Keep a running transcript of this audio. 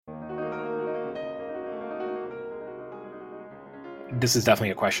this is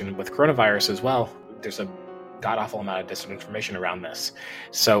definitely a question with coronavirus as well. There's a god-awful amount of disinformation around this.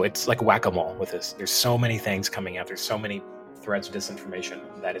 So it's like whack-a-mole with this. There's so many things coming out. There's so many threads of disinformation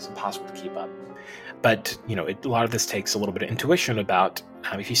that it's impossible to keep up. But, a lot of this takes a little bit of intuition about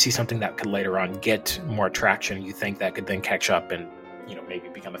if you see something that could later on get more traction, you think that could then catch up and, maybe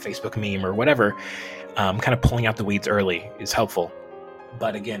become a Facebook meme or whatever, kind of pulling out the weeds early is helpful.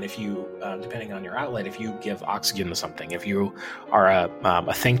 But again, if you, depending on your outlet, if you give oxygen to something, if you are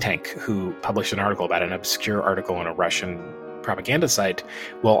a think tank who published an article about an obscure article on a Russian propaganda site,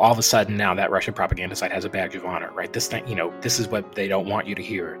 well, all of a sudden now that Russian propaganda site has a badge of honor, right? This thing, this is what they don't want you to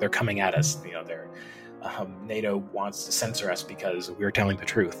hear. They're coming at us. NATO wants to censor us because we're telling the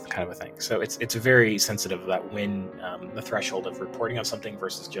truth, kind of a thing. So it's very sensitive about when the threshold of reporting on something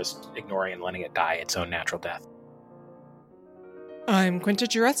versus just ignoring and letting it die its own natural death. I'm Quinta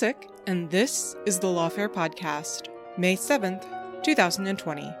Jurecic, and this is the Lawfare Podcast, May 7th,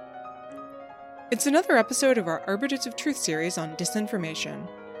 2020. It's another episode of our Arbiters of Truth series on disinformation.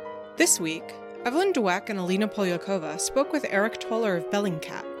 This week, Evelyn Dweck and Alina Polyakova spoke with Aric Toler of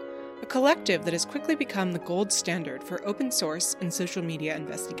Bellingcat, a collective that has quickly become the gold standard for open source and social media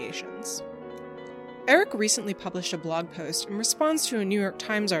investigations. Aric recently published a blog post in response to a New York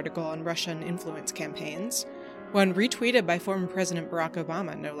Times article on Russian influence campaigns, one retweeted by former President Barack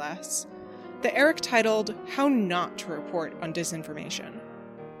Obama, no less, that Aric titled, "How Not to Report on Disinformation."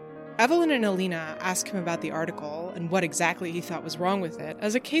 Evelyn and Alina asked him about the article and what exactly he thought was wrong with it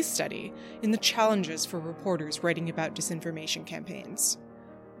as a case study in the challenges for reporters writing about disinformation campaigns.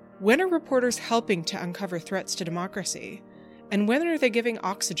 When are reporters helping to uncover threats to democracy? And when are they giving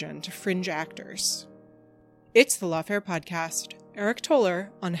oxygen to fringe actors? It's the Lawfare Podcast, Aric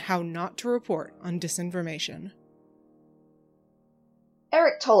Toler on how not to report on disinformation.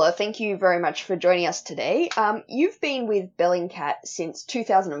 Aric Toler, thank you very much for joining us today. You've been with Bellingcat since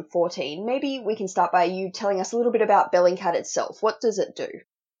 2014. Maybe we can start by you telling us a little bit about Bellingcat itself. What does it do?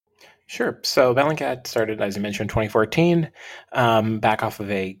 Sure. So Bellingcat started, as you mentioned, in 2014, back off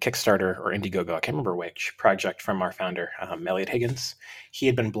of a Kickstarter or Indiegogo, I can't remember which, project from our founder, Elliot Higgins. He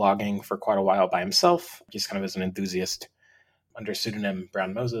had been blogging for quite a while by himself, just kind of as an enthusiast, under pseudonym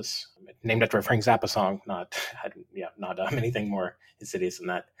Brown Moses, named after a Frank Zappa song, not anything more insidious than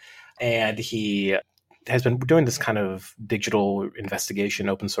that. And he has been doing this kind of digital investigation,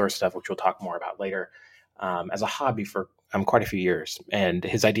 open source stuff, which we'll talk more about later, as a hobby for quite a few years. And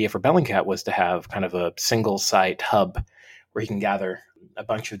his idea for Bellingcat was to have kind of a single site hub where he can gather a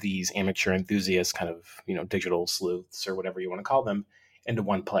bunch of these amateur enthusiasts, kind of, digital sleuths or whatever you want to call them, into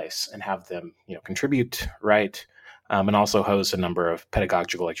one place and have them, contribute, write, and also host a number of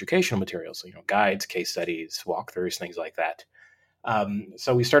pedagogical educational materials, guides, case studies, walkthroughs, things like that.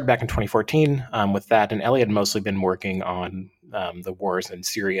 So we started back in 2014 with that, and Elliot had mostly been working on the wars in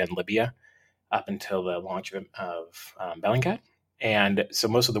Syria and Libya up until the launch of Bellingcat. And so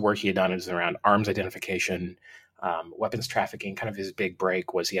most of the work he had done is around arms identification, weapons trafficking. Kind of his big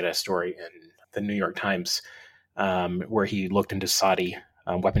break was he had a story in the New York Times where he looked into Saudi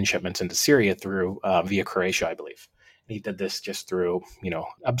weapon shipments into Syria through via Croatia, I believe. And he did this just through,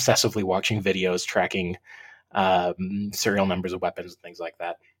 obsessively watching videos, tracking serial numbers of weapons and things like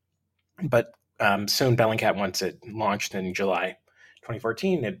that. But soon Bellingcat, once it launched in July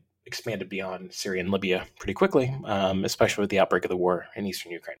 2014, it expanded beyond Syria and Libya pretty quickly, especially with the outbreak of the war in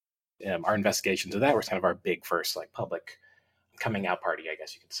eastern Ukraine. Our investigations of that was kind of our big first public coming out party, I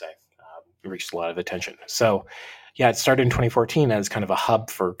guess you could say. It reached a lot of attention. So yeah, it started in 2014 as kind of a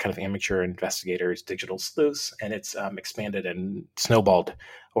hub for kind of amateur investigators, digital sleuths, and it's expanded and snowballed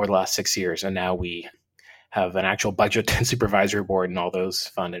over the last 6 years. And now we have an actual budget and supervisory board and all those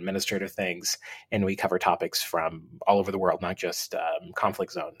fun administrative things. And we cover topics from all over the world, not just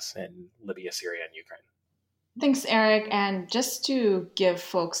conflict zones in Libya, Syria, and Ukraine. Thanks, Aric. And just to give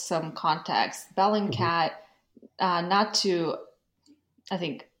folks some context, Bellingcat, I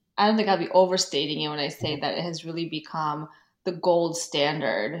don't think I'll be overstating it when I say that it has really become the gold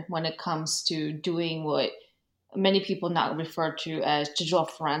standard when it comes to doing what many people now refer to as digital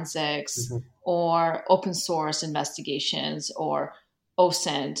forensics or open source investigations or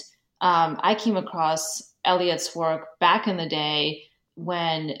OSINT. I came across Elliot's work back in the day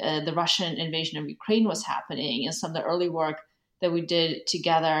when the Russian invasion of Ukraine was happening, and some of the early work that we did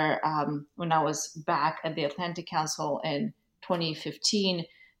together when I was back at the Atlantic Council in 2015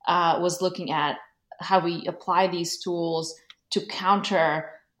 was looking at how we apply these tools to counter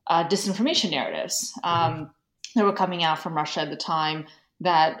disinformation narratives that were coming out from Russia at the time,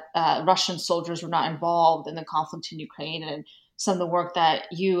 that Russian soldiers were not involved in the conflict in Ukraine. And some of the work that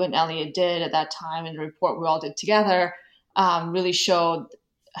you and Elliot did at that time and the report we all did together really showed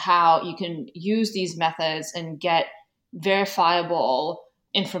how you can use these methods and get verifiable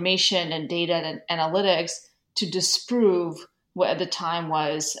information and data and analytics to disprove what at the time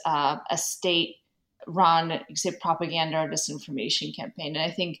was a state-run, say, propaganda or disinformation campaign. And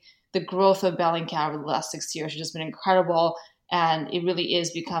I think the growth of Bellingcat over the last 6 years has just been incredible, and it really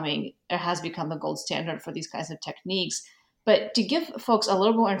has become the gold standard for these kinds of techniques. But to give folks a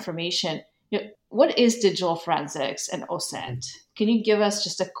little more information, what is digital forensics and OSINT? Can you give us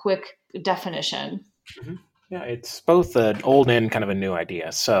just a quick definition? Mm-hmm. Yeah, it's both an old and kind of a new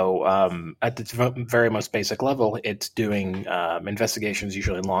idea. So at the very most basic level, it's doing investigations,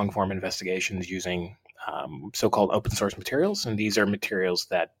 usually long-form investigations using so-called open source materials. And these are materials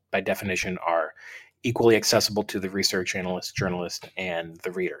that, by definition, are equally accessible to the research analyst, journalist, and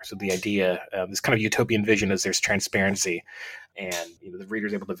the reader. So the idea, this kind of utopian vision, is there's transparency, and the reader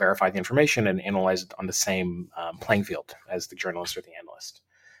is able to verify the information and analyze it on the same playing field as the journalist or the analyst.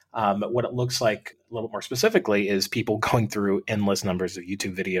 What it looks like a little more specifically is people going through endless numbers of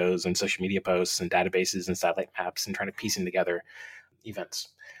YouTube videos and social media posts and databases and satellite maps and trying to piecing together events.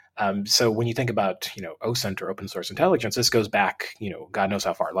 So when you think about, OSINT or open source intelligence, this goes back, God knows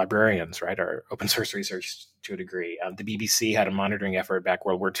how far. Librarians, right, are open source research to a degree. The BBC had a monitoring effort back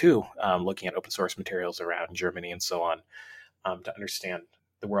World War II, looking at open source materials around Germany and so on, to understand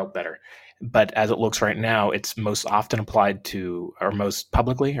the world better. But as it looks right now, it's most often applied to, or most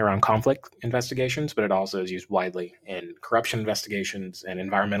publicly, around conflict investigations, but it also is used widely in corruption investigations and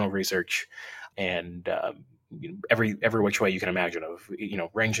environmental research, and every which way you can imagine, of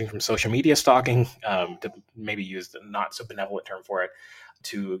ranging from social media stalking, to maybe use the not so benevolent term for it,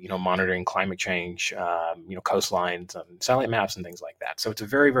 to monitoring climate change, coastlines, satellite maps, and things like that. So it's a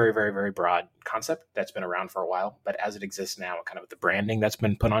very, very, very, very broad concept that's been around for a while. But as it exists now, kind of the branding that's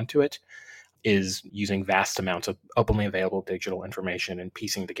been put onto it is using vast amounts of openly available digital information and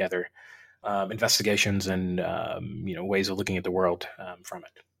piecing together investigations and ways of looking at the world from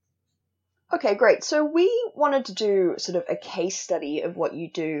it. Okay, great. So we wanted to do sort of a case study of what you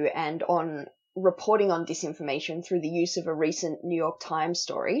do and on reporting on disinformation through the use of a recent New York Times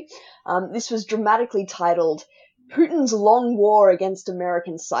story. This was dramatically titled Putin's Long War Against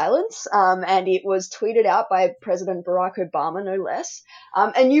American Silence, and it was tweeted out by President Barack Obama, no less.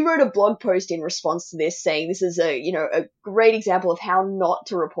 And you wrote a blog post in response to this saying this is a great example of how not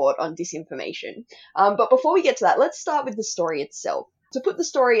to report on disinformation. But before we get to that, let's start with the story itself. To put the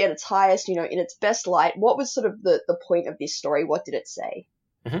story at its highest, in its best light, what was sort of the point of this story? What did it say?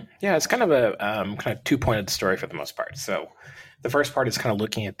 Mm-hmm. Yeah, it's kind of a kind of two-pointed story for the most part. So the first part is kind of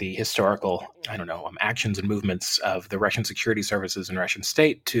looking at the historical, actions and movements of the Russian security services and Russian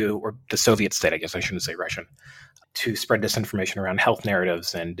state or the Soviet state, I guess I shouldn't say Russian, to spread disinformation around health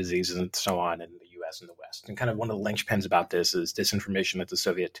narratives and diseases and so on in the U.S. and the West. And kind of one of the linchpins about this is disinformation that the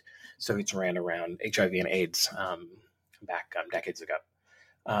Soviets ran around HIV and AIDS back decades ago.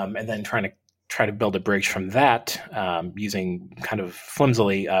 And then try to build a bridge from that using kind of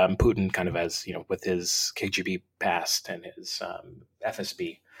flimsily Putin kind of as, with his KGB past and his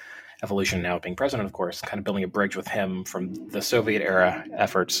FSB evolution now being president, of course, kind of building a bridge with him from the Soviet era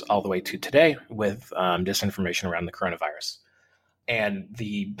efforts all the way to today with disinformation around the coronavirus. And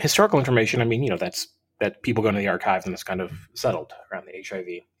the historical information, that people go into the archives and it's kind of settled around the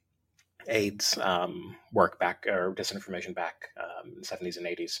HIV AIDS work back, or disinformation back in the 70s and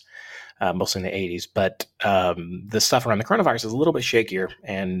 80s, mostly in the 80s. But the stuff around the coronavirus is a little bit shakier,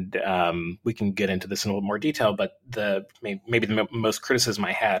 and we can get into this in a little more detail. But maybe the most criticism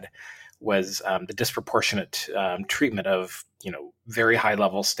I had was the disproportionate treatment of very high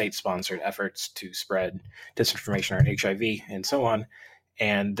level state sponsored efforts to spread disinformation around HIV and so on,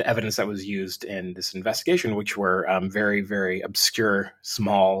 and the evidence that was used in this investigation, which were very, very obscure,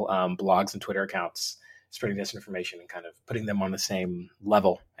 small blogs and Twitter accounts spreading disinformation and kind of putting them on the same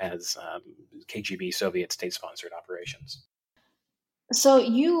level as KGB Soviet state-sponsored operations. So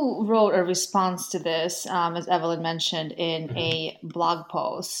you wrote a response to this, as Evelyn mentioned, in a blog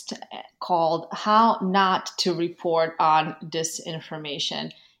post called How Not to Report on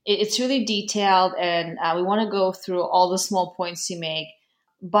Disinformation. It's really detailed, and we want to go through all the small points you make,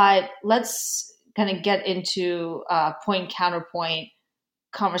 but let's kind of get into point-counterpoint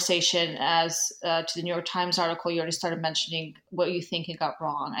conversation as to the New York Times article. You already started mentioning what you think it got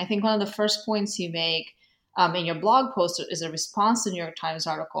wrong. I think one of the first points you make in your blog post is a response to the New York Times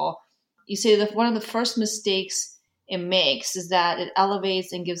article. You say that one of the first mistakes it makes is that it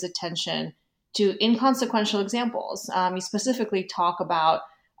elevates and gives attention to inconsequential examples. You specifically talk about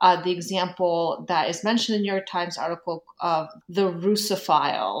the example that is mentioned in the New York Times article of the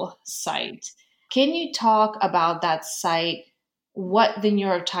Russophile site. Can you talk about that site, what the New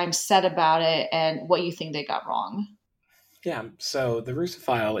York Times said about it, and what you think they got wrong? Yeah, so the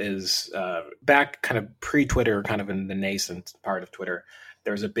Russophile is back kind of pre-Twitter, kind of in the nascent part of Twitter.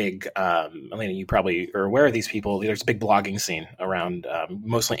 There's a big, Elena, you probably are aware of these people. There's a big blogging scene around,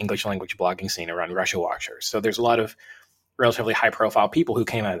 mostly English language blogging scene around Russia watchers. So there's a lot of relatively high-profile people who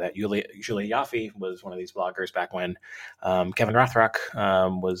came out of that. Julia Yaffe was one of these bloggers back when. Kevin Rothrock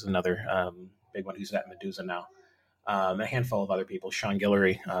was another big one who's at Medusa now. A handful of other people, Sean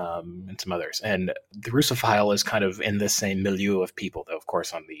Guillory, and some others. And the Russophile is kind of in this same milieu of people, though, of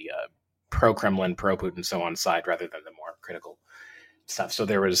course, on the pro-Kremlin, pro-Putin, so on side, rather than the more critical stuff. So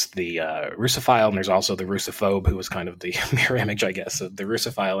there was the Russophile, and there's also the Russophobe, who was kind of the mirror image, I guess, of the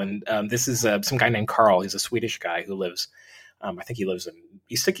Russophile. And this is some guy named Carl. He's a Swedish guy who lives, I think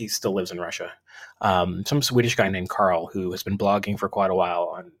he still lives in Russia. Some Swedish guy named Carl who has been blogging for quite a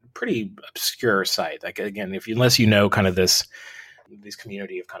while on a pretty obscure site. Like, again, unless you know kind of this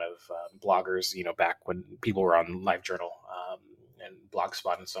community of kind of bloggers, back when people were on LiveJournal and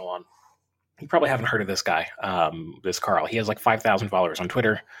Blogspot and so on, you probably haven't heard of this guy, this Carl. He has like 5,000 followers on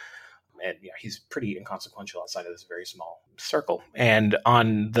Twitter. And he's pretty inconsequential outside of this very small circle. And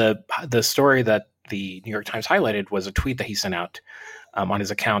on the story that the New York Times highlighted was a tweet that he sent out on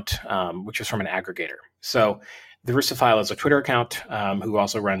his account, which was from an aggregator. So the Russophile is a Twitter account who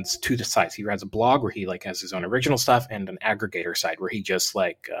also runs two sites. He runs a blog where he has his own original stuff, and an aggregator site where he just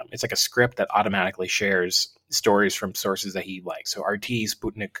it's like a script that automatically shares stories from sources that he likes. So RT,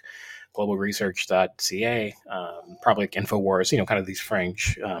 Sputnik, globalresearch.ca, probably like InfoWars, kind of these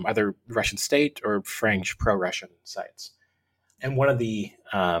French, either Russian state or French pro-Russian sites. And one of the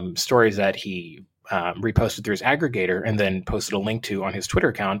stories that he reposted through his aggregator and then posted a link to on his Twitter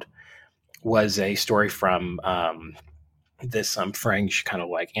account was a story from this French kind of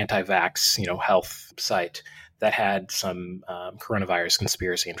like anti-vax, health site that had some coronavirus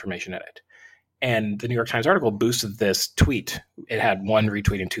conspiracy information in it. And the New York Times article boosted this tweet. It had one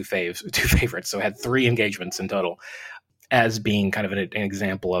retweet and two favorites. So it had 3 engagements in total, as being kind of an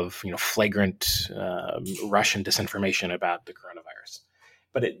example of, flagrant Russian disinformation about the coronavirus.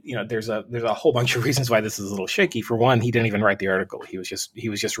 But there's a whole bunch of reasons why this is a little shaky. For one, he didn't even write the article. He was just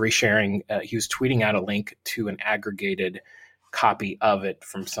resharing. He was tweeting out a link to an aggregated copy of it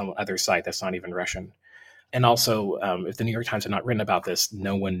from some other site that's not even Russian. And also, if the New York Times had not written about this,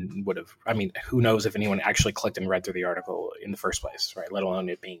 no one would have. I mean, who knows if anyone actually clicked and read through the article in the first place, right? Let alone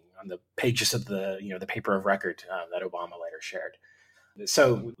it being on the pages of the the paper of record that Obama later shared.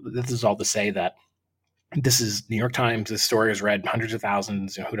 So this is all to say that this is New York Times. This story is read hundreds of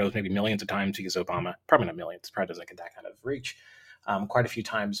thousands, who knows, maybe millions of times because Obama, probably not millions, probably doesn't get that kind of reach, quite a few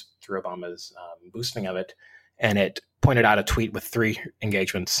times through Obama's boosting of it. And it pointed out a tweet with 3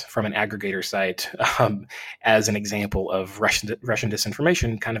 engagements from an aggregator site as an example of Russian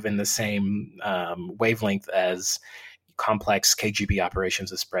disinformation, kind of in the same wavelength as complex KGB operations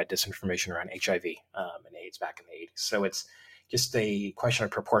that spread disinformation around HIV and AIDS back in the 80s. So it's just a question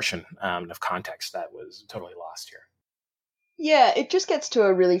of proportion of context that was totally lost here. Yeah, it just gets to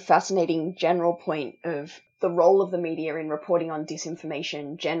a really fascinating general point of the role of the media in reporting on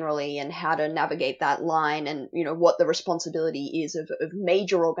disinformation generally, and how to navigate that line, and what the responsibility is of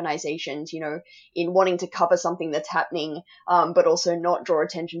major organizations in wanting to cover something that's happening, but also not draw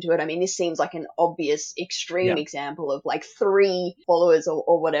attention to it. I mean, this seems like an obvious extreme example of 3 followers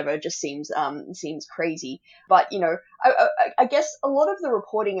or whatever. Just seems crazy. But I guess a lot of the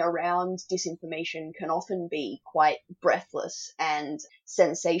reporting around disinformation can often be quite breathless and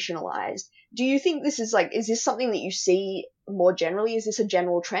sensationalized. Do you think this is this something that you see more generally? Is this a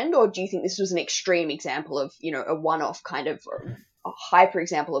general trend, or do you think this was an extreme example of, a one-off kind of a hyper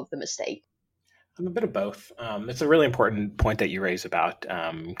example of the mistake? I'm a bit of both. It's a really important point that you raise about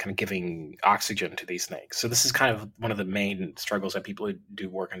kind of giving oxygen to these things. So this is kind of one of the main struggles that people who do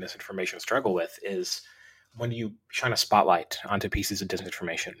work on disinformation struggle with, is when you shine a spotlight onto pieces of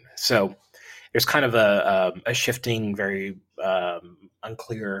disinformation. So there's kind of a shifting, very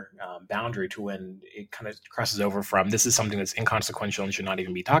unclear boundary to when it kind of crosses over from this is something that's inconsequential and should not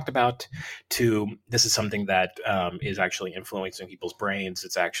even be talked about, to this is something that is actually influencing people's brains.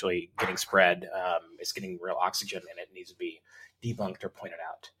 It's actually getting spread. It's getting real oxygen, and it needs to be debunked or pointed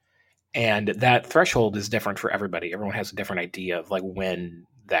out. And that threshold is different for everybody. Everyone has a different idea of when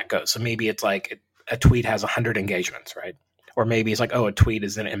that goes. So maybe it's a tweet has 100 engagements, right? Or maybe it's a tweet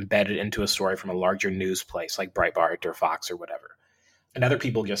is then embedded into a story from a larger news place like Breitbart or Fox or whatever. And other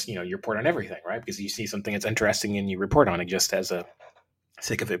people just, you report on everything, right? Because you see something that's interesting and you report on it just as a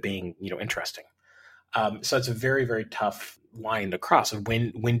sake of it being, interesting. So it's a very, very tough line to cross. Of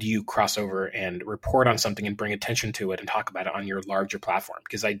when do you cross over and report on something and bring attention to it and talk about it on your larger platform?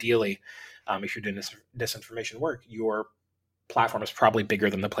 Because ideally, if you're doing this disinformation work, your platform is probably bigger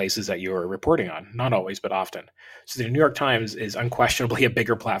than the places that you're reporting on. Not always, but often. So the New York Times is unquestionably a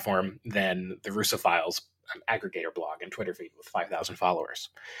bigger platform than the Russophiles aggregator blog and Twitter feed with 5,000 followers.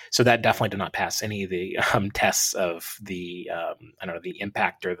 So that definitely did not pass any of the tests of the the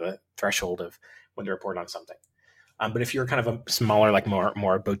impact or the threshold of when to report on something. But if you're kind of a smaller, like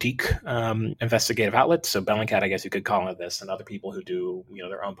more boutique investigative outlet, so Bellingcat, I guess you could call it this, and other people who do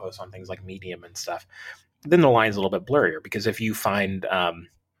their own posts on things like Medium and stuff, then the line's a little bit blurrier, because if you find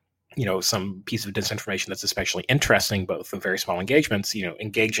some piece of disinformation that's especially interesting, both in very small engagements,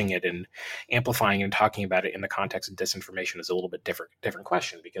 engaging it and amplifying and talking about it in the context of disinformation is a little bit different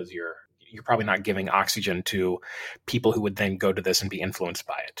question, because you're probably not giving oxygen to people who would then go to this and be influenced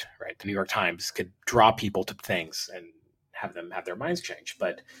by it, right? The New York Times could draw people to things and have them have their minds change,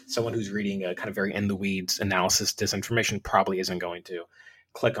 but someone who's reading a kind of very in the weeds analysis disinformation probably isn't going to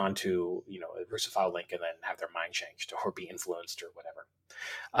click onto a Russophile link and then have their mind changed or be influenced or whatever.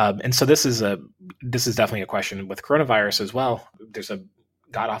 And so this is definitely a question with coronavirus as well. There's a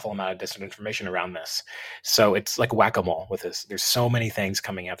god awful amount of disinformation around this. So it's like whack-a-mole with this. There's so many things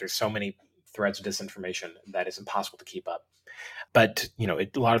coming out. There's so many threads of disinformation that it's impossible to keep up. But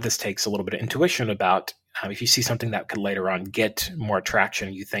a lot of this takes a little bit of intuition about if you see something that could later on get more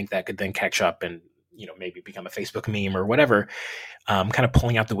traction, you think that could then catch up and maybe become a Facebook meme or whatever. Kind of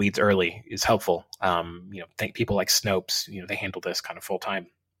pulling out the weeds early is helpful. Think people like Snopes, they handle this kind of full time.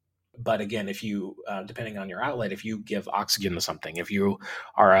 But again, if you, depending on your outlet, if you give oxygen to something, if you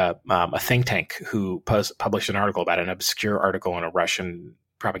are a think tank who published an article about an obscure article on a Russian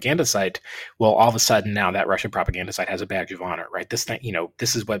propaganda site, well, all of a sudden now that Russian propaganda site has a badge of honor, right? This thing,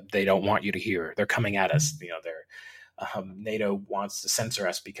 this is what they don't want you to hear. They're coming at us. NATO wants to censor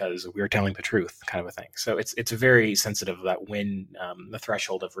us because we're telling the truth, kind of a thing. So it's very sensitive about when the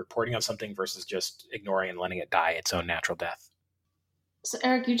threshold of reporting on something versus just ignoring and letting it die its own natural death. So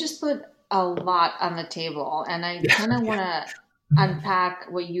Aric, you just put a lot on the table, and I kind of want to unpack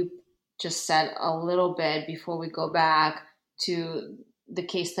what you just said a little bit before we go back to the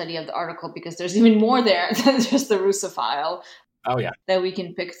case study of the article, because there's even more there than just the Russophile. Oh, yeah. That we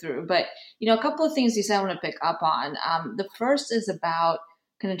can pick through. But, a couple of things you said I want to pick up on. The first is about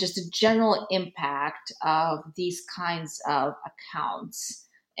kind of just a general impact of these kinds of accounts.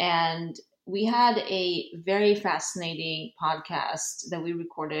 And we had a very fascinating podcast that we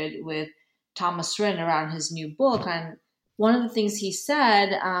recorded with Thomas Rinn around his new book. And one of the things he said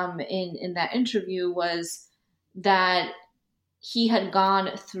in that interview was that he had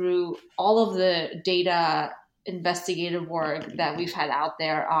gone through all of the data investigative work that we've had out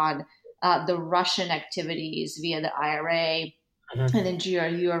there on the Russian activities via the IRA and then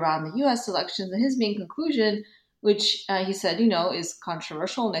GRU around the US elections. And his main conclusion, which he said, is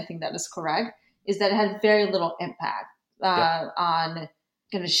controversial, and I think that is correct, is that it had very little impact on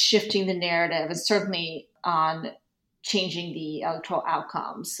kind of shifting the narrative and certainly on changing the electoral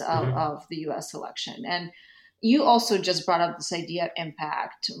outcomes of the US election. And you also just brought up this idea of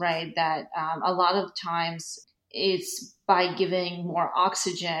impact, right? That a lot of times it's by giving more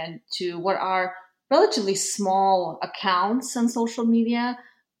oxygen to what are relatively small accounts on social media,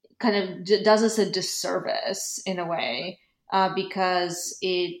 kind of does us a disservice in a way, because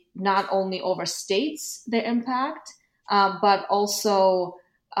it not only overstates their impact, but also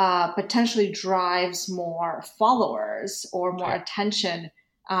potentially drives more followers or more attention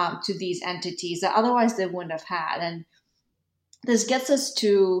to these entities that otherwise they wouldn't have had. And this gets us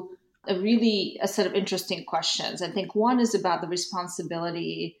to a set of interesting questions. I think one is about the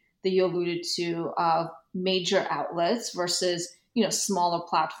responsibility that you alluded to of major outlets versus, smaller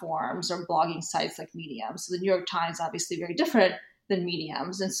platforms or blogging sites like Medium. So the New York Times, obviously very different than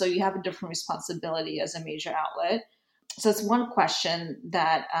Mediums. And so you have a different responsibility as a major outlet. So it's one question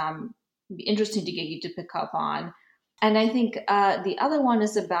that would be interesting to get you to pick up on. And I think the other one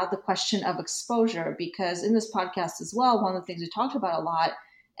is about the question of exposure, because in this podcast as well, one of the things we talked about a lot,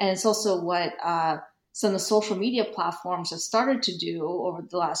 and it's also what some of the social media platforms have started to do over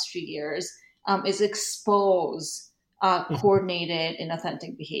the last few years, is expose coordinated and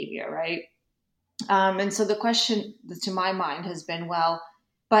authentic behavior, right? And so the question to my mind has been, well,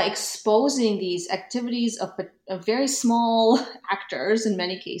 by exposing these activities of very small actors in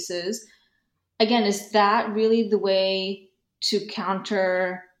many cases, again, is that really the way to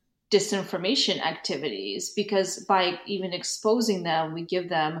counter disinformation activities? Because by even exposing them, we give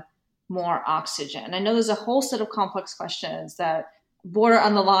them more oxygen. I know there's a whole set of complex questions that border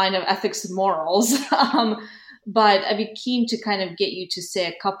on the line of ethics and morals. But I'd be keen to kind of get you to say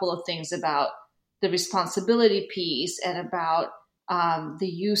a couple of things about the responsibility piece and about the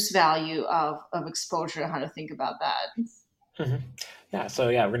use value of exposure, how to think about that. Mm-hmm. Yeah, so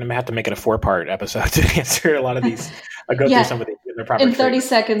we're going to have to make it a 4-part episode to answer a lot of these. I'll go through some of these in the proper in 30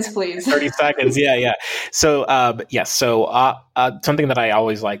 seconds, please. 30 seconds, yeah. So, something that I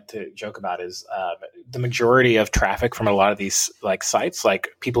always like to joke about is the majority of traffic from a lot of these like sites, like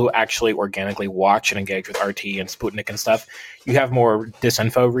people who actually organically watch and engage with RT and Sputnik and stuff, you have more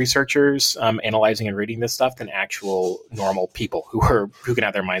disinfo researchers analyzing and reading this stuff than actual normal people who can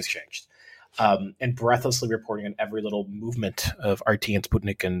have their minds changed. And breathlessly reporting on every little movement of RT and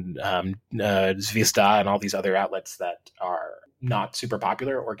Sputnik and Zvezda and all these other outlets that are not super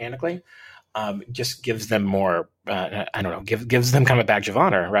popular organically, just gives them more, gives them kind of a badge of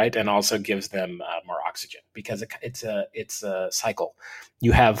honor, right? And also gives them more oxygen because it's a cycle.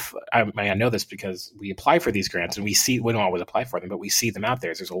 You have, I know this because we apply for these grants and we don't always apply for them, but we see them out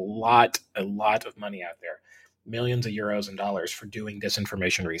there. There's a lot of money out there. Millions of euros and dollars for doing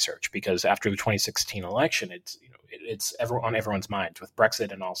disinformation research because after the 2016 election, it's on everyone's minds with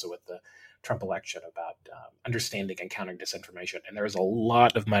Brexit and also with the Trump election about understanding and countering disinformation. And there's a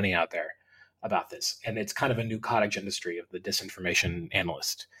lot of money out there about this. And it's kind of a new cottage industry of the disinformation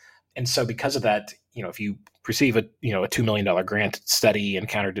analyst. And so because of that, if you receive a $2 million grant to study and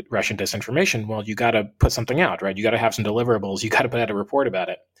counter Russian disinformation, well, you got to put something out, right? You got to have some deliverables. You got to put out a report about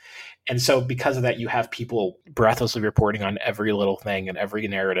it. And so because of that, you have people breathlessly reporting on every little thing and every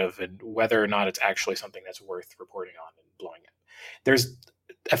narrative and whether or not it's actually something that's worth reporting on and blowing it. There's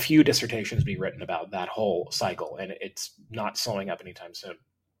a few dissertations being written about that whole cycle, and it's not slowing up anytime soon.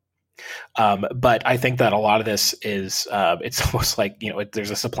 But I think that a lot of this is it's almost like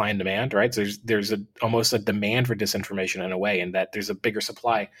there's a supply and demand, right? So there's almost a demand for disinformation in a way, and that there's a bigger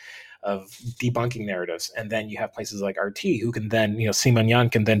supply of debunking narratives. And then you have places like RT who can then, Simon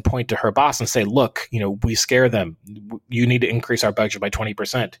Yan can then point to her boss and say, look, we scare them. You need to increase our budget by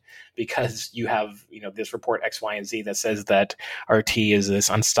 20% because you have, this report X, Y, and Z that says that RT is this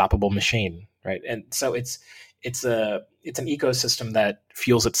unstoppable machine, right? And so it's an ecosystem that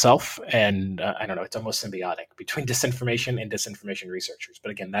fuels itself. And I don't know, it's almost symbiotic between disinformation and disinformation researchers.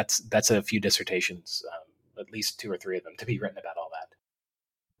 But again, that's a few dissertations, at least 2 or 3 of them to be written about all that.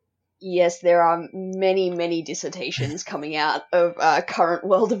 Yes, there are many, many dissertations coming out of current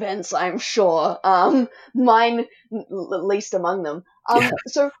world events, I'm sure. Mine least among them.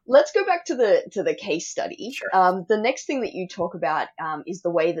 So let's go back to the case study. Sure. The next thing that you talk about is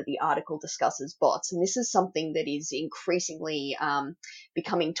the way that the article discusses bots, and this is something that is increasingly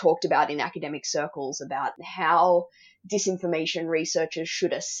becoming talked about in academic circles about how disinformation researchers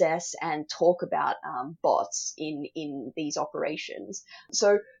should assess and talk about bots in these operations.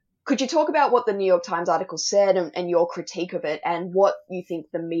 So could you talk about what the New York Times article said and your critique of it and what you think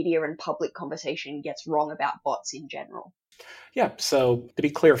the media and public conversation gets wrong about bots in general? Yeah. So to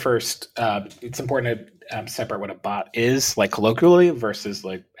be clear first, it's important to separate what a bot is, like colloquially versus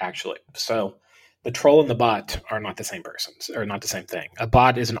like actually. So the troll and the bot are not the same persons or not the same thing. A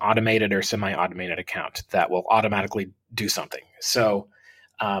bot is an automated or semi-automated account that will automatically do something. So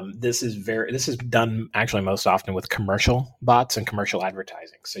this is done actually most often with commercial bots and commercial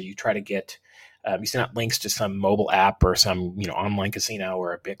advertising. So you try to get you send out links to some mobile app or some online casino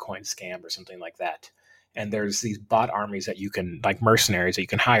or a Bitcoin scam or something like that. And there's these bot armies that you can, like mercenaries that you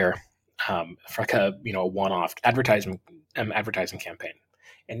can hire for like a one-off advertising campaign.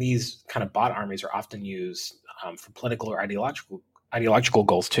 And these kind of bot armies are often used for political or ideological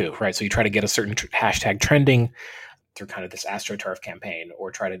goals too, right? So you try to get a certain hashtag trending through kind of this AstroTurf campaign, or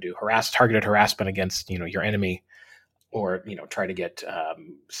try to do targeted harassment against your enemy, or try to get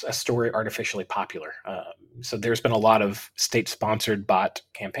a story artificially popular. So there's been a lot of state-sponsored bot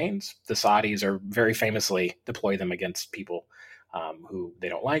campaigns. The Saudis are very famously deploy them against people who they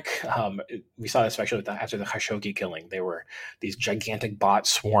don't like. We saw that especially after the Khashoggi killing. There were these gigantic bot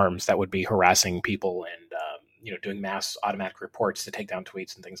swarms that would be harassing people and doing mass automatic reports to take down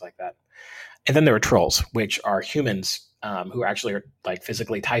tweets and things like that. And then there are trolls, which are humans who actually are like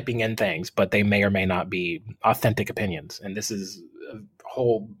physically typing in things, but they may or may not be authentic opinions. And this is a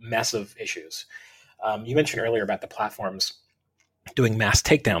whole mess of issues. You mentioned earlier about the platforms doing mass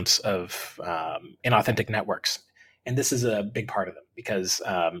takedowns of inauthentic networks. And this is a big part of them because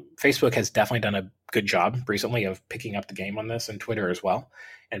Facebook has definitely done a good job recently of picking up the game on this, and Twitter as well,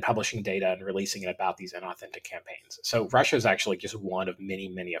 and publishing data and releasing it about these inauthentic campaigns. So Russia is actually just one of many,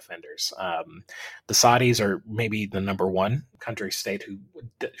 many offenders. The Saudis are maybe the number one country state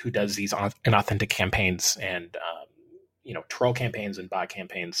who does these inauthentic campaigns and troll campaigns and bot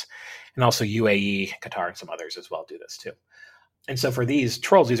campaigns, and also UAE, Qatar, and some others as well do this too. And so for these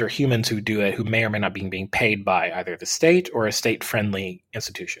trolls, these are humans who do it, who may or may not be being paid by either the state or a state-friendly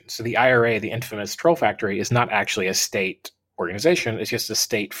institution. So the IRA, the infamous troll factory, is not actually a state organization. It's just a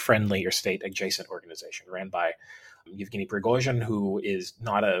state-friendly or state-adjacent organization ran by Yevgeny Prigozhin, who is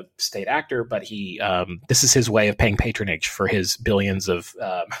not a state actor, but this is his way of paying patronage for his billions of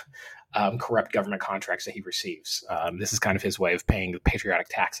corrupt government contracts that he receives. This is kind of his way of paying the patriotic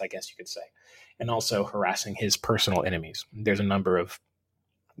tax, I guess you could say, and also harassing his personal enemies. There's a number of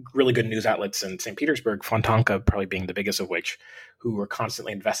really good news outlets in St. Petersburg, Fontanka probably being the biggest of which, who are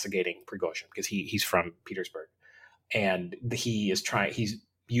constantly investigating Prigozhin because he's from Petersburg. And he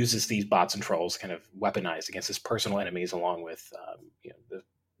uses these bots and trolls kind of weaponized against his personal enemies, along with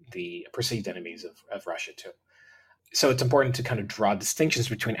the perceived enemies of Russia too. So it's important to kind of draw distinctions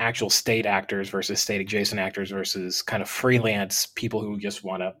between actual state actors versus state adjacent actors versus kind of freelance people who just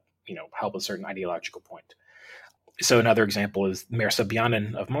want to help a certain ideological point. So another example is Mayor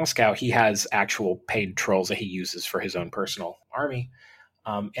Sobyanin of Moscow. He has actual paid trolls that he uses for his own personal army.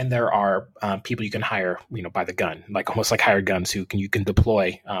 And there are people you can hire, by the gun, almost like hired guns who you can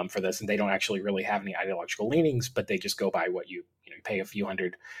deploy for this, and they don't actually really have any ideological leanings, but they just go by what you pay a few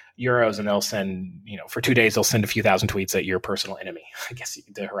 €100, and they'll send, for 2 days they'll send a few thousand tweets at your personal enemy, I guess,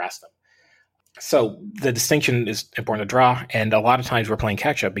 to harass them. So the distinction is important to draw, and a lot of times we're playing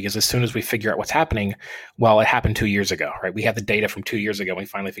catch up because as soon as we figure out what's happening, well, it happened 2 years ago, right? We have the data from 2 years ago, and we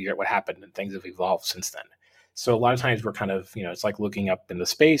finally figure out what happened, and things have evolved since then. So a lot of times we're kind of, it's like looking up in the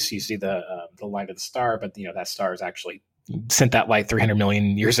space. You see the light of the star, but that star is actually sent that light 300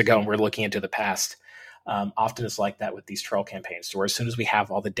 million years ago, and we're looking into the past. Often it's like that with these troll campaigns, where as soon as we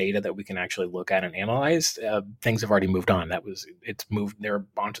have all the data that we can actually look at and analyze, things have already moved on. It's moved. They're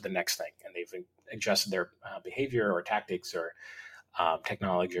on to the next thing, and they've adjusted their behavior or tactics or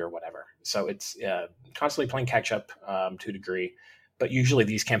technology or whatever. So it's constantly playing catch up to a degree, but usually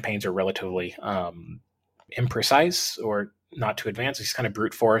these campaigns are relatively imprecise or not too advanced. It's kind of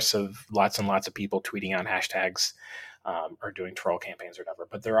brute force of lots and lots of people tweeting out hashtags or doing troll campaigns or whatever.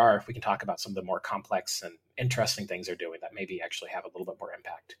 But we can talk about some of the more complex and interesting things they're doing that maybe actually have a little bit more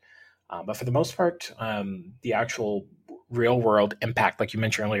impact. But for the most part, the actual real world impact, like you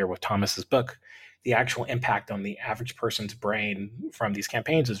mentioned earlier with Thomas's book, the actual impact on the average person's brain from these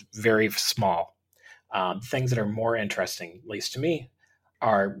campaigns is very small. Things that are more interesting, at least to me,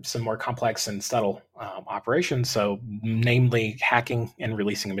 are some more complex and subtle operations. So namely hacking and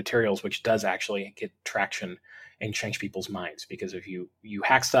releasing of materials, which does actually get traction and change people's minds. Because if you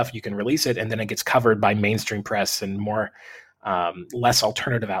hack stuff, you can release it, and then it gets covered by mainstream press and more less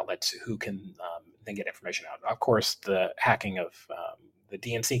alternative outlets who can then get information out. Of course, the hacking of the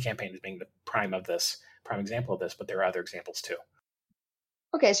DNC campaign is being the prime example of this, but there are other examples too.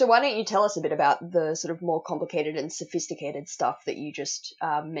 Okay, so why don't you tell us a bit about the sort of more complicated and sophisticated stuff that you just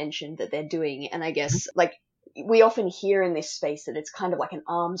mentioned that they're doing? And I guess, we often hear in this space that it's kind of like an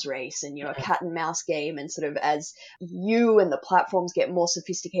arms race and, a cat and mouse game. And sort of as you and the platforms get more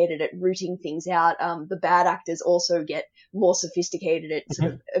sophisticated at rooting things out, the bad actors also get more sophisticated at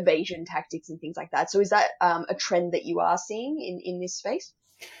sort of evasion tactics and things like that. So is that a trend that you are seeing in this space?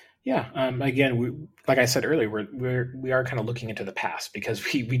 Yeah. Again, like I said earlier, we are kind of looking into the past because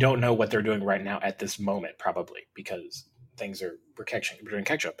we don't know what they're doing right now at this moment, probably because we're doing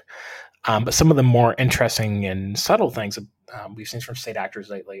catch up. But some of the more interesting and subtle things we've seen from state actors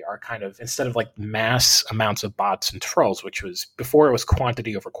lately are kind of, instead of like mass amounts of bots and trolls, which was before, it was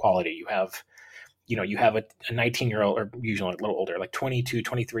quantity over quality. You have a 19-year-old, or usually a little older, like 22,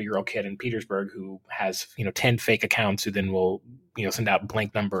 23-year-old kid in Petersburg who has, 10 fake accounts who then will, send out a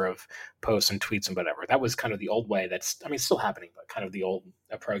blank number of posts and tweets and whatever. That was kind of the old way. It's still happening, but kind of the old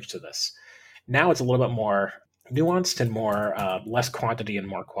approach to this. Now it's a little bit more nuanced and more less quantity and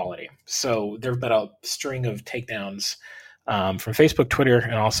more quality. So there have been a string of takedowns from Facebook, Twitter,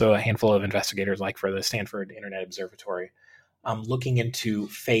 and also a handful of investigators, like for the Stanford Internet Observatory, looking into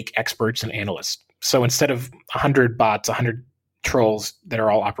fake experts and analysts. So instead of 100 bots, 100 trolls that are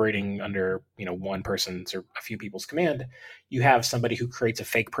all operating under, one person's or a few people's command, you have somebody who creates a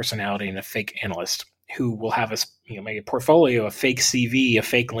fake personality and a fake analyst who will have maybe a portfolio, a fake CV, a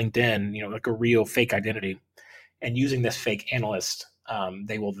fake LinkedIn, like a real fake identity. And using this fake analyst,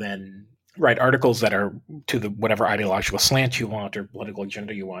 they will then write articles that are to the whatever ideological slant you want or political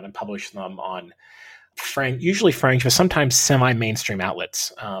agenda you want and publish them on usually French, but sometimes semi-mainstream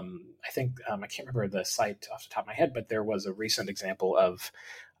outlets. I think, I can't remember the site off the top of my head, but there was a recent example of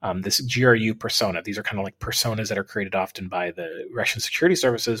this GRU persona. These are kind of like personas that are created often by the Russian security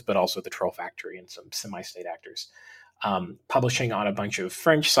services, but also the troll factory and some semi-state actors. publishing on a bunch of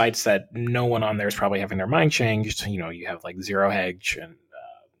French sites that no one on there is probably having their mind changed. You have like Zero Hedge and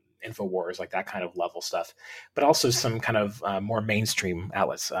InfoWars, like that kind of level stuff, but also some kind of more mainstream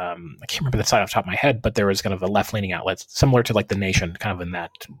outlets. I can't remember the site off the top of my head, but there was kind of a left-leaning outlet similar to like The Nation, kind of in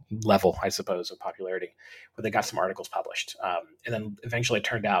that level, I suppose, of popularity, where they got some articles published. And then eventually it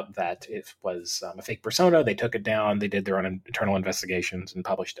turned out that it was a fake persona. They took it down. They did their own internal investigations and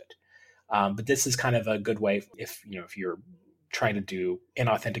published it. But this is kind of a good way if you're trying to do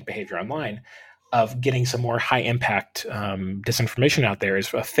inauthentic behavior online, of getting some more high impact disinformation out there,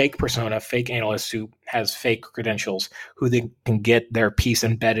 is a fake persona, fake analyst who has fake credentials, who they can get their piece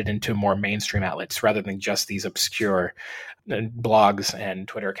embedded into more mainstream outlets rather than just these obscure blogs and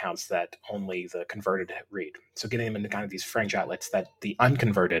Twitter accounts that only the converted read. So getting them into kind of these French outlets that the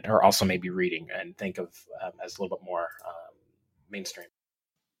unconverted are also maybe reading and think of as a little bit more mainstream.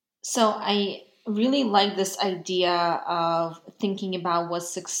 So I really like this idea of thinking about what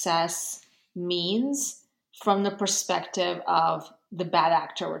success means from the perspective of the bad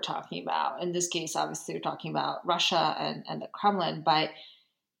actor we're talking about. In this case, obviously, we're talking about Russia and the Kremlin, but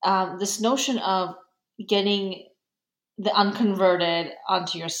this notion of getting the unconverted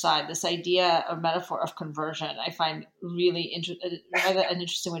onto your side, this idea or metaphor of conversion, I find really an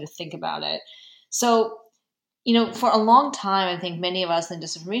interesting way to think about it. So, for a long time, I think many of us in the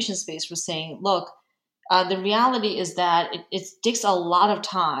disinformation space were saying, look, the reality is that it takes a lot of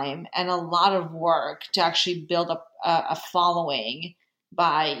time and a lot of work to actually build up a following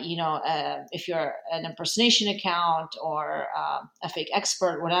by, if you're an impersonation account or a fake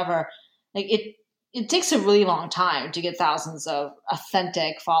expert, whatever. Like it takes a really long time to get thousands of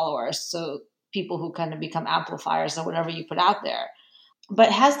authentic followers. So people who kind of become amplifiers of whatever you put out there.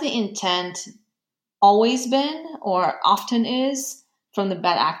 But has the intent always been, or often is, from the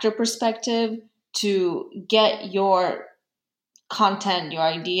bad actor perspective, to get your content, your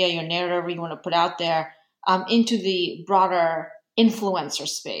idea, your narrative, whatever you want to put out there, into the broader influencer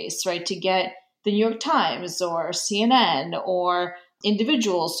space, right? To get the New York Times or CNN or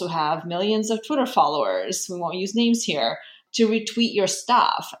individuals who have millions of Twitter followers, we won't use names here, to retweet your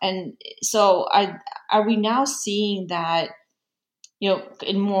stuff. And so are we now seeing that,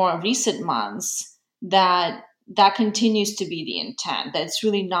 in more recent months, that continues to be the intent, that it's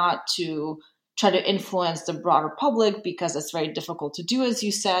really not to try to influence the broader public because it's very difficult to do, as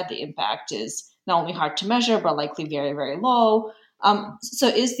you said. The impact is not only hard to measure, but likely very, very low. So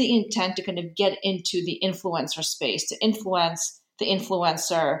is the intent to kind of get into the influencer space, to influence the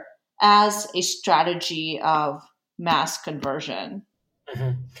influencer as a strategy of mass conversion?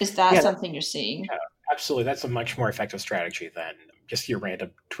 Mm-hmm. Is that something you're seeing? Yeah, absolutely. That's a much more effective strategy than just your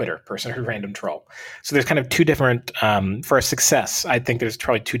random Twitter person or random troll. So there's kind of two different, for a success, I think there's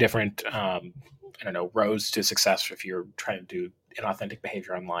probably two different, roads to success if you're trying to do inauthentic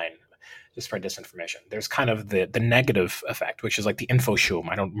behavior online to spread disinformation. There's kind of the negative effect, which is like the info shum.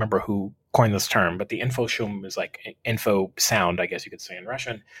 I don't remember who coined this term, but the info shum is like info sound, I guess you could say in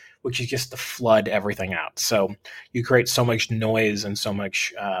Russian, which is just to flood everything out. So you create so much noise and so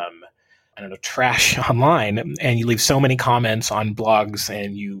much trash online, and you leave so many comments on blogs,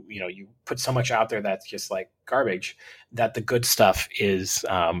 and you put so much out there that's just like garbage, that the good stuff is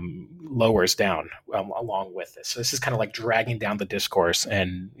lowers down along with this. So this is kind of like dragging down the discourse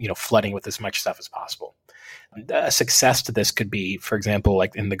and flooding with as much stuff as possible. A success to this could be, for example,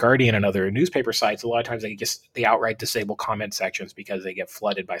 like in The Guardian and other newspaper sites, a lot of times they outright disable comment sections because they get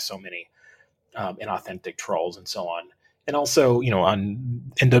flooded by so many inauthentic trolls and so on. And also,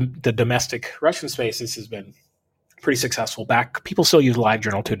 in the domestic Russian space, this has been pretty successful. People still use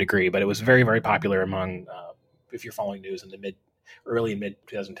LiveJournal to a degree, but it was very, very popular among, if you're following news in the early and mid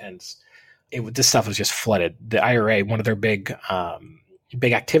 2010s. This stuff was just flooded. The IRA, one of their big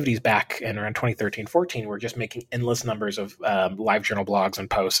activities back in around 2013-14, were just making endless numbers of LiveJournal blogs and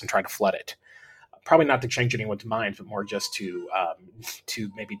posts and trying to flood it. Probably not to change anyone's mind, but more just to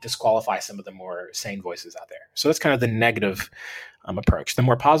maybe disqualify some of the more sane voices out there. So that's kind of the negative approach. The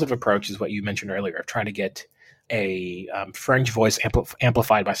more positive approach is what you mentioned earlier, of trying to get a French voice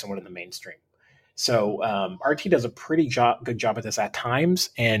amplified by someone in the mainstream. So RT does a pretty good job at this at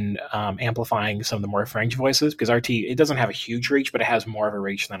times in amplifying some of the more French voices, because RT, it doesn't have a huge reach, but it has more of a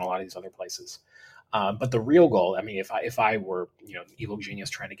reach than a lot of these other places. But the real goal, I mean, if I were evil genius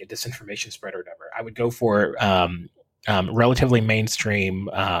trying to get disinformation spread or whatever, I would go for relatively mainstream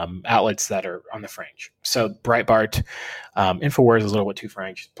outlets that are on the fringe. So Breitbart, Infowars is a little bit too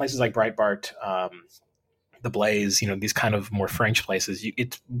French. Places like Breitbart, The Blaze, these kind of more French places,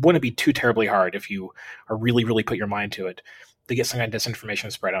 it wouldn't be too terribly hard if you are really, really put your mind to it they get some kind of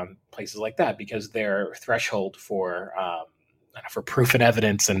disinformation spread on places like that because their threshold for proof and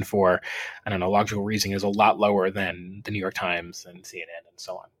evidence and for, logical reasoning is a lot lower than the New York Times and CNN and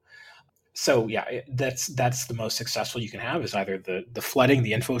so on. So yeah, that's the most successful you can have is either the flooding,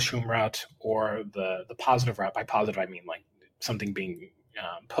 the info shoom route, or the positive route. By positive, I mean like something being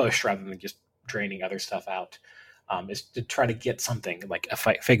pushed rather than just draining other stuff out. Is to try to get something like a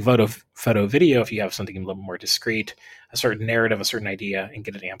fake photo video if you have something a little more discreet, a certain narrative, a certain idea, and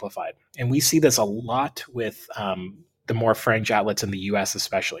get it amplified. And we see this a lot with the more fringe outlets in the U.S.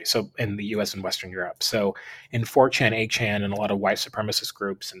 especially. So in the U.S. and Western Europe. So in 4chan, 8chan, and a lot of white supremacist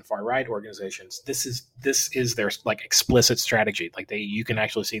groups and far right organizations, this is their like explicit strategy. Like you can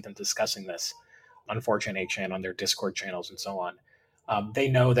actually see them discussing this on 4chan, 8chan, on their Discord channels and so on. They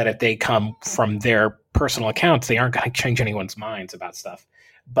know that if they come from their personal accounts, they aren't going to change anyone's minds about stuff.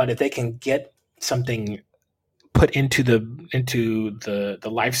 But if they can get something put into the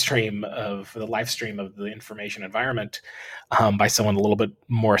live stream of the information environment by someone a little bit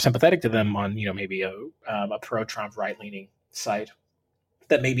more sympathetic to them on maybe a pro-Trump right-leaning site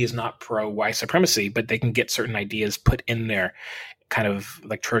that maybe is not pro-white supremacy, but they can get certain ideas put in there, kind of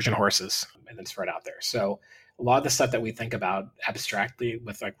like Trojan horses, and then spread out there. So a lot of the stuff that we think about abstractly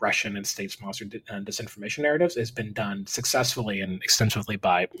with like Russian and state-sponsored disinformation narratives has been done successfully and extensively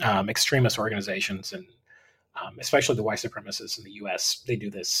by extremist organizations, and especially the white supremacists in the U.S. They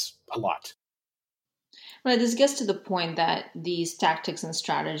do this a lot. Right. This gets to the point that these tactics and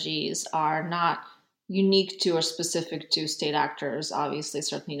strategies are not unique to or specific to state actors. Obviously,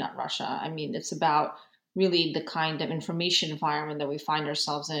 certainly not Russia. I mean, it's about really the kind of information environment that we find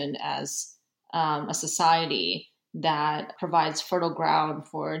ourselves in as a society that provides fertile ground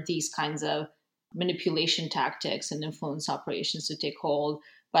for these kinds of manipulation tactics and influence operations to take hold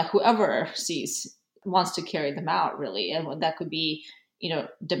by whoever wants to carry them out, really. And that could be,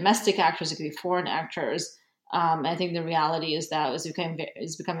 domestic actors, it could be foreign actors. I think the reality is that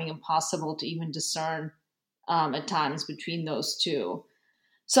it's becoming impossible to even discern at times between those two.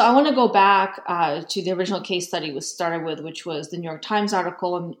 So I want to go back to the original case study we started with, which was the New York Times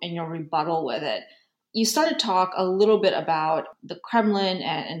article and your rebuttal with it. You started to talk a little bit about the Kremlin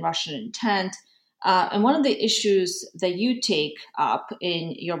and Russian intent. And one of the issues that you take up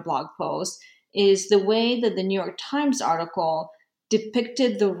in your blog post is the way that the New York Times article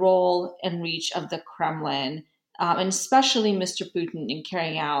depicted the role and reach of the Kremlin, and especially Mr. Putin in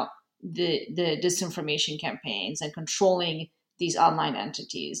carrying out the disinformation campaigns and controlling these online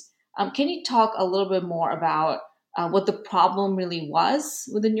entities. Can you talk a little bit more about what the problem really was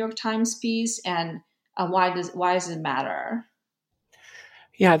with the New York Times piece and why does it matter?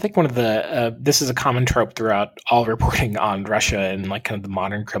 Yeah, I think one of the this is a common trope throughout all reporting on Russia and like kind of the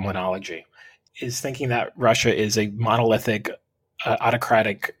modern criminology, is thinking that Russia is a monolithic,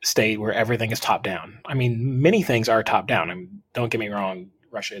 autocratic state where everything is top down. I mean, many things are top down. I mean, don't get me wrong,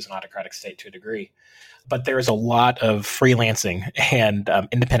 Russia is an autocratic state to a degree. But there is a lot of freelancing and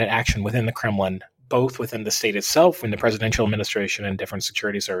independent action within the Kremlin, both within the state itself, in the presidential administration and different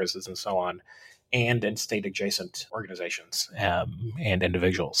security services and so on, and in state-adjacent organizations and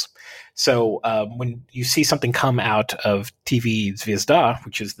individuals. So when you see something come out of TV Zvezda,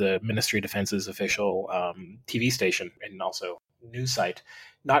 which is the Ministry of Defense's official TV station and also news site,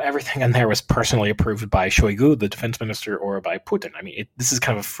 not everything on there was personally approved by Shoigu, the defense minister, or by Putin. I mean, this is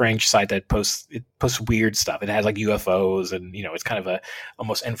kind of a French site that posts weird stuff. It has like UFOs, and it's kind of a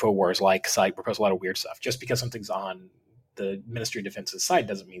almost InfoWars-like site where it posts a lot of weird stuff. Just because something's on the Ministry of Defense's site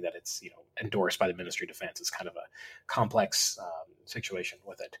doesn't mean that it's endorsed by the Ministry of Defense. It's kind of a complex situation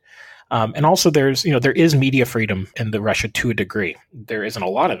with it. And also, there is media freedom in the Russia to a degree. There isn't a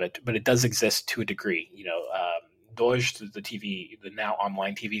lot of it, but it does exist to a degree. Dozh, the now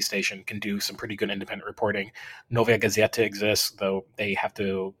online TV station, can do some pretty good independent reporting. Novaya Gazeta exists, though they have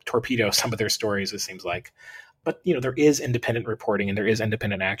to torpedo some of their stories, it seems like. But, there is independent reporting and there is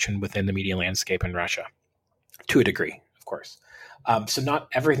independent action within the media landscape in Russia, to a degree, of course. So not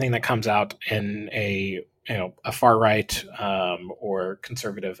everything that comes out in a far right or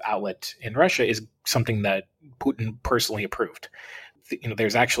conservative outlet in Russia is something that Putin personally approved.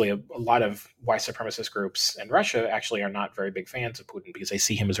 There's actually a lot of white supremacist groups in Russia actually are not very big fans of Putin because they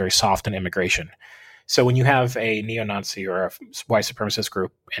see him as very soft on immigration. So when you have a neo-Nazi or a white supremacist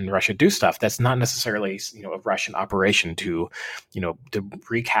group in Russia do stuff, that's not necessarily a Russian operation to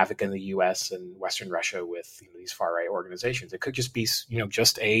wreak havoc in the U.S. and Western Russia with these far-right organizations. It could just be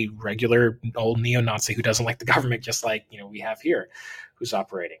just a regular old neo-Nazi who doesn't like the government, just like we have here, who's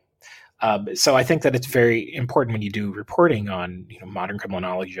operating. So I think that it's very important when you do reporting on modern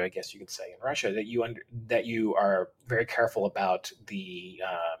criminology, I guess you could say, in Russia, that you are very careful about the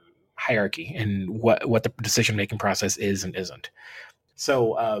hierarchy and what the decision making process is and isn't.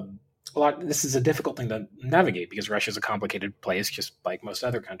 So this is a difficult thing to navigate because Russia is a complicated place, just like most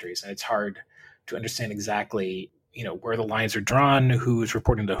other countries, and it's hard to understand exactly where the lines are drawn, who's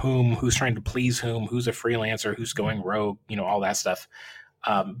reporting to whom, who's trying to please whom, who's a freelancer, who's going rogue, all that stuff.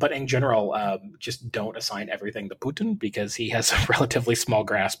 But in general, just don't assign everything to Putin because he has a relatively small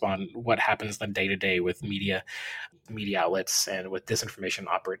grasp on what happens the day to day with media outlets and with disinformation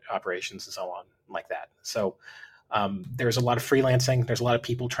operations and so on like that. So there's a lot of freelancing. There's a lot of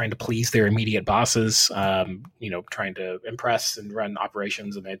people trying to please their immediate bosses, trying to impress and run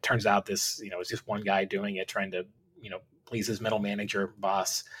operations. And it turns out it's just one guy doing it, trying to, please his middle manager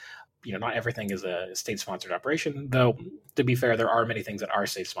boss. Not everything is a state-sponsored operation, though, to be fair, there are many things that are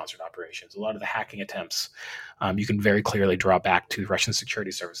state-sponsored operations. A lot of the hacking attempts, you can very clearly draw back to Russian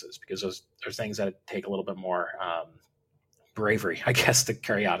security services because those are things that take a little bit more bravery, I guess, to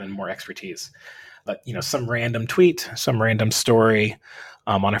carry out and more expertise. But, some random tweet, some random story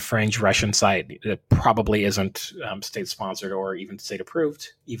on a fringe Russian site that probably isn't state-sponsored or even state-approved,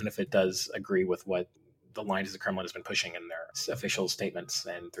 even if it does agree with what the lines the Kremlin has been pushing in their official statements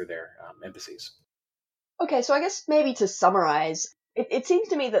and through their embassies. Okay, so I guess maybe to summarize, it seems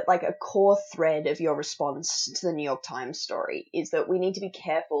to me that like a core thread of your response to the New York Times story is that we need to be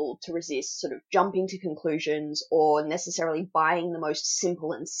careful to resist sort of jumping to conclusions or necessarily buying the most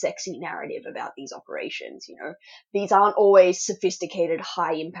simple and sexy narrative about these operations. These aren't always sophisticated,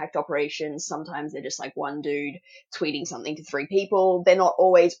 high impact operations. Sometimes they're just like one dude tweeting something to 3 people. They're not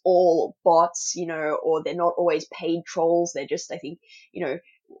always all bots, or they're not always paid trolls. They're just, I think,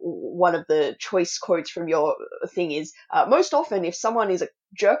 one of the choice quotes from your thing is, most often if someone is a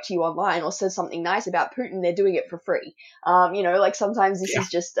jerk to you online or says something nice about Putin, they're doing it for free. Like sometimes this is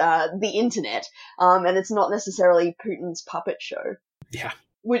just the internet, and it's not necessarily Putin's puppet show. Yeah.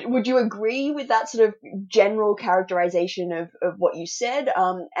 Would you agree with that sort of general characterization of what you said?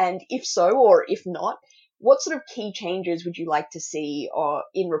 And if so, or if not, what sort of key changes would you like to see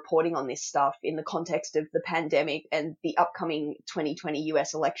in reporting on this stuff in the context of the pandemic and the upcoming 2020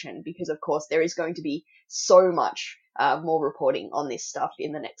 US election? Because, of course, there is going to be so much more reporting on this stuff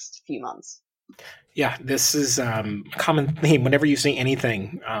in the next few months. Yeah, this is a common theme. Whenever you see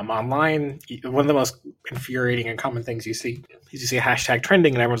anything online, one of the most infuriating and common things you see is you see a hashtag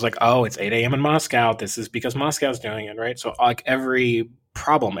trending and everyone's like, oh, it's 8 a.m. in Moscow. This is because Moscow's doing it, right? So like every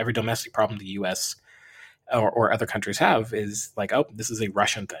domestic problem the U.S. or other countries have is like, oh, this is a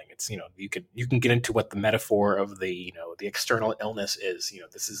Russian thing. It's, you can get into what the metaphor of the, the external illness is.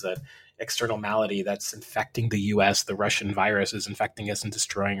 This is an external malady that's infecting the U.S. The Russian virus is infecting us and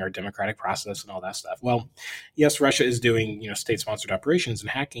destroying our democratic process and all that stuff. Well, yes, Russia is doing, state-sponsored operations and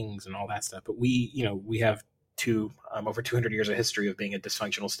hackings and all that stuff, but we have over 200 years of history of being a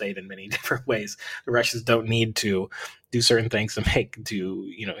dysfunctional state in many different ways. The Russians don't need to do certain things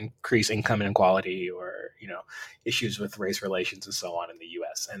to increase income inequality or issues with race relations and so on in the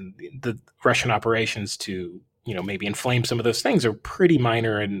U.S. And the Russian operations to maybe inflame some of those things are pretty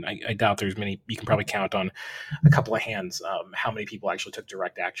minor, and I doubt there's many. You can probably count on a couple of hands how many people actually took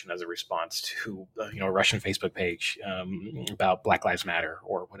direct action as a response to a Russian Facebook page about Black Lives Matter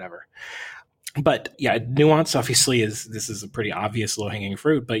or whatever. But yeah, nuance obviously this is a pretty obvious low-hanging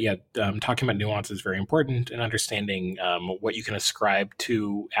fruit. But yeah, talking about nuance is very important, and understanding what you can ascribe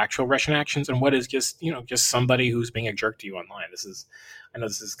to actual Russian actions and what is just somebody who's being a jerk to you online. I know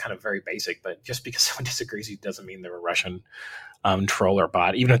this is kind of very basic, but just because someone disagrees with you doesn't mean they're a Russian troll or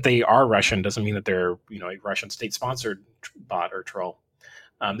bot. Even if they are Russian, doesn't mean that they're a Russian state-sponsored bot or troll.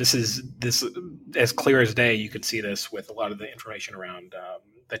 This as clear as day. You could see this with a lot of the information around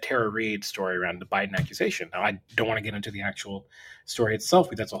the Tara Reade story around the Biden accusation. Now, I don't want to get into the actual story itself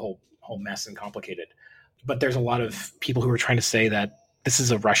because that's a whole mess and complicated. But there's a lot of people who are trying to say that this is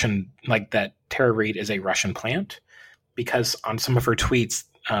a Russian, like that Tara Reade is a Russian plant, because on some of her tweets,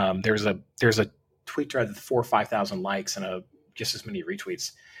 there's a tweet thread with 4,000 or 5,000 likes and just as many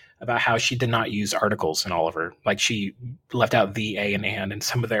retweets about how she did not use articles in all of her. Like she left out the, a, and in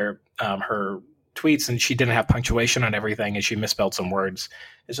some of her tweets, and she didn't have punctuation on everything, and she misspelled some words.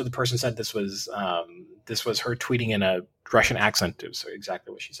 And so the person said this was her tweeting in a Russian accent. It was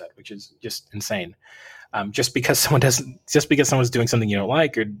exactly what she said, which is just insane. Just because someone's doing something you don't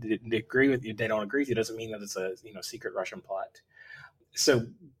like or they agree with you, they don't agree with you, doesn't mean that it's a secret Russian plot. So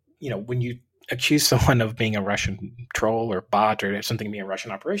when you accuse someone of being a Russian troll or bot or something being a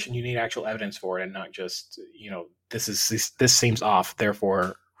Russian operation, you need actual evidence for it, and not just this seems off,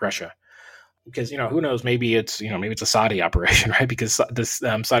 therefore Russia. because, who knows, maybe it's a Saudi operation, right? Because this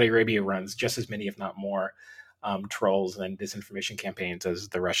Saudi Arabia runs just as many, if not more, trolls and disinformation campaigns as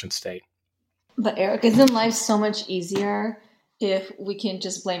the Russian state. But Aric, isn't life so much easier if we can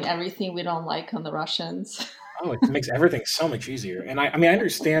just blame everything we don't like on the Russians? Oh, it makes everything so much easier. And I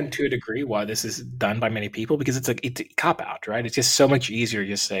understand to a degree why this is done by many people, because it's a cop out, right? It's just so much easier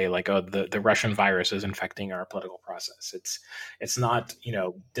to say like, oh, the Russian virus is infecting our political process. It's not,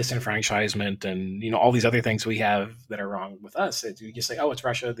 disenfranchisement and, all these other things we have that are wrong with us. You just say, oh, it's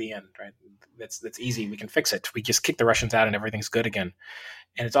Russia, the end, right? That's easy. We can fix it. We just kick the Russians out and everything's good again.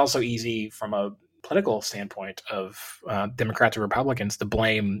 And it's also easy from a political standpoint of Democrats or Republicans to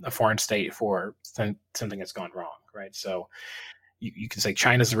blame a foreign state for something that's gone wrong, right? So you can say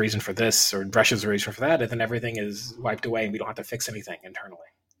China's the reason for this or Russia's the reason for that, and then everything is wiped away and we don't have to fix anything internally.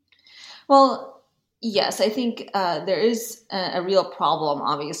 Well, yes, I think there is a real problem,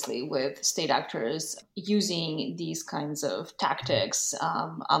 obviously, with state actors using these kinds of tactics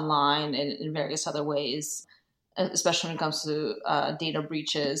online and in various other ways, especially when it comes to data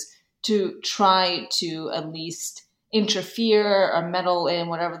breaches, to try to at least interfere or meddle in,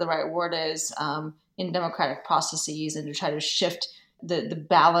 whatever the right word is, in democratic processes, and to try to shift the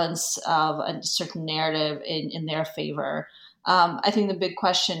balance of a certain narrative in their favor. I think the big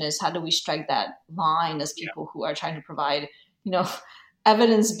question is, how do we strike that line as people who are trying to provide,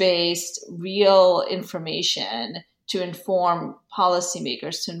 evidence-based, real information to inform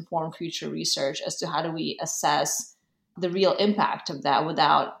policymakers, to inform future research as to how do we assess the real impact of that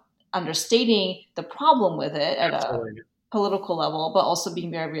without understating the problem with it at a political level, but also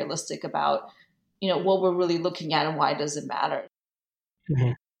being very realistic about, what we're really looking at and why does it matter.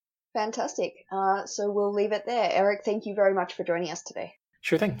 Mm-hmm. Fantastic. So we'll leave it there. Aric, thank you very much for joining us today.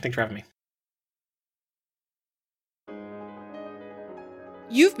 Sure thing. Thanks for having me.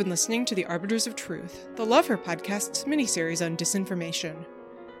 You've been listening to The Arbiters of Truth, the Lawfare Podcast's miniseries on disinformation.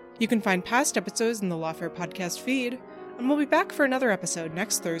 You can find past episodes in the Lawfare Podcast feed, and we'll be back for another episode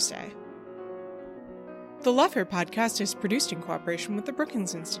next Thursday. The Lawfare Podcast is produced in cooperation with the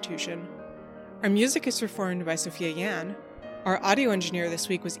Brookings Institution. Our music is performed by Sophia Yan. Our audio engineer this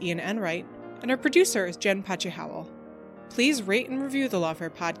week was Ian Enright, and our producer is Jen Pachi-Howell. Please rate and review the Lawfare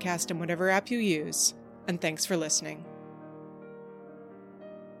Podcast in whatever app you use, and thanks for listening.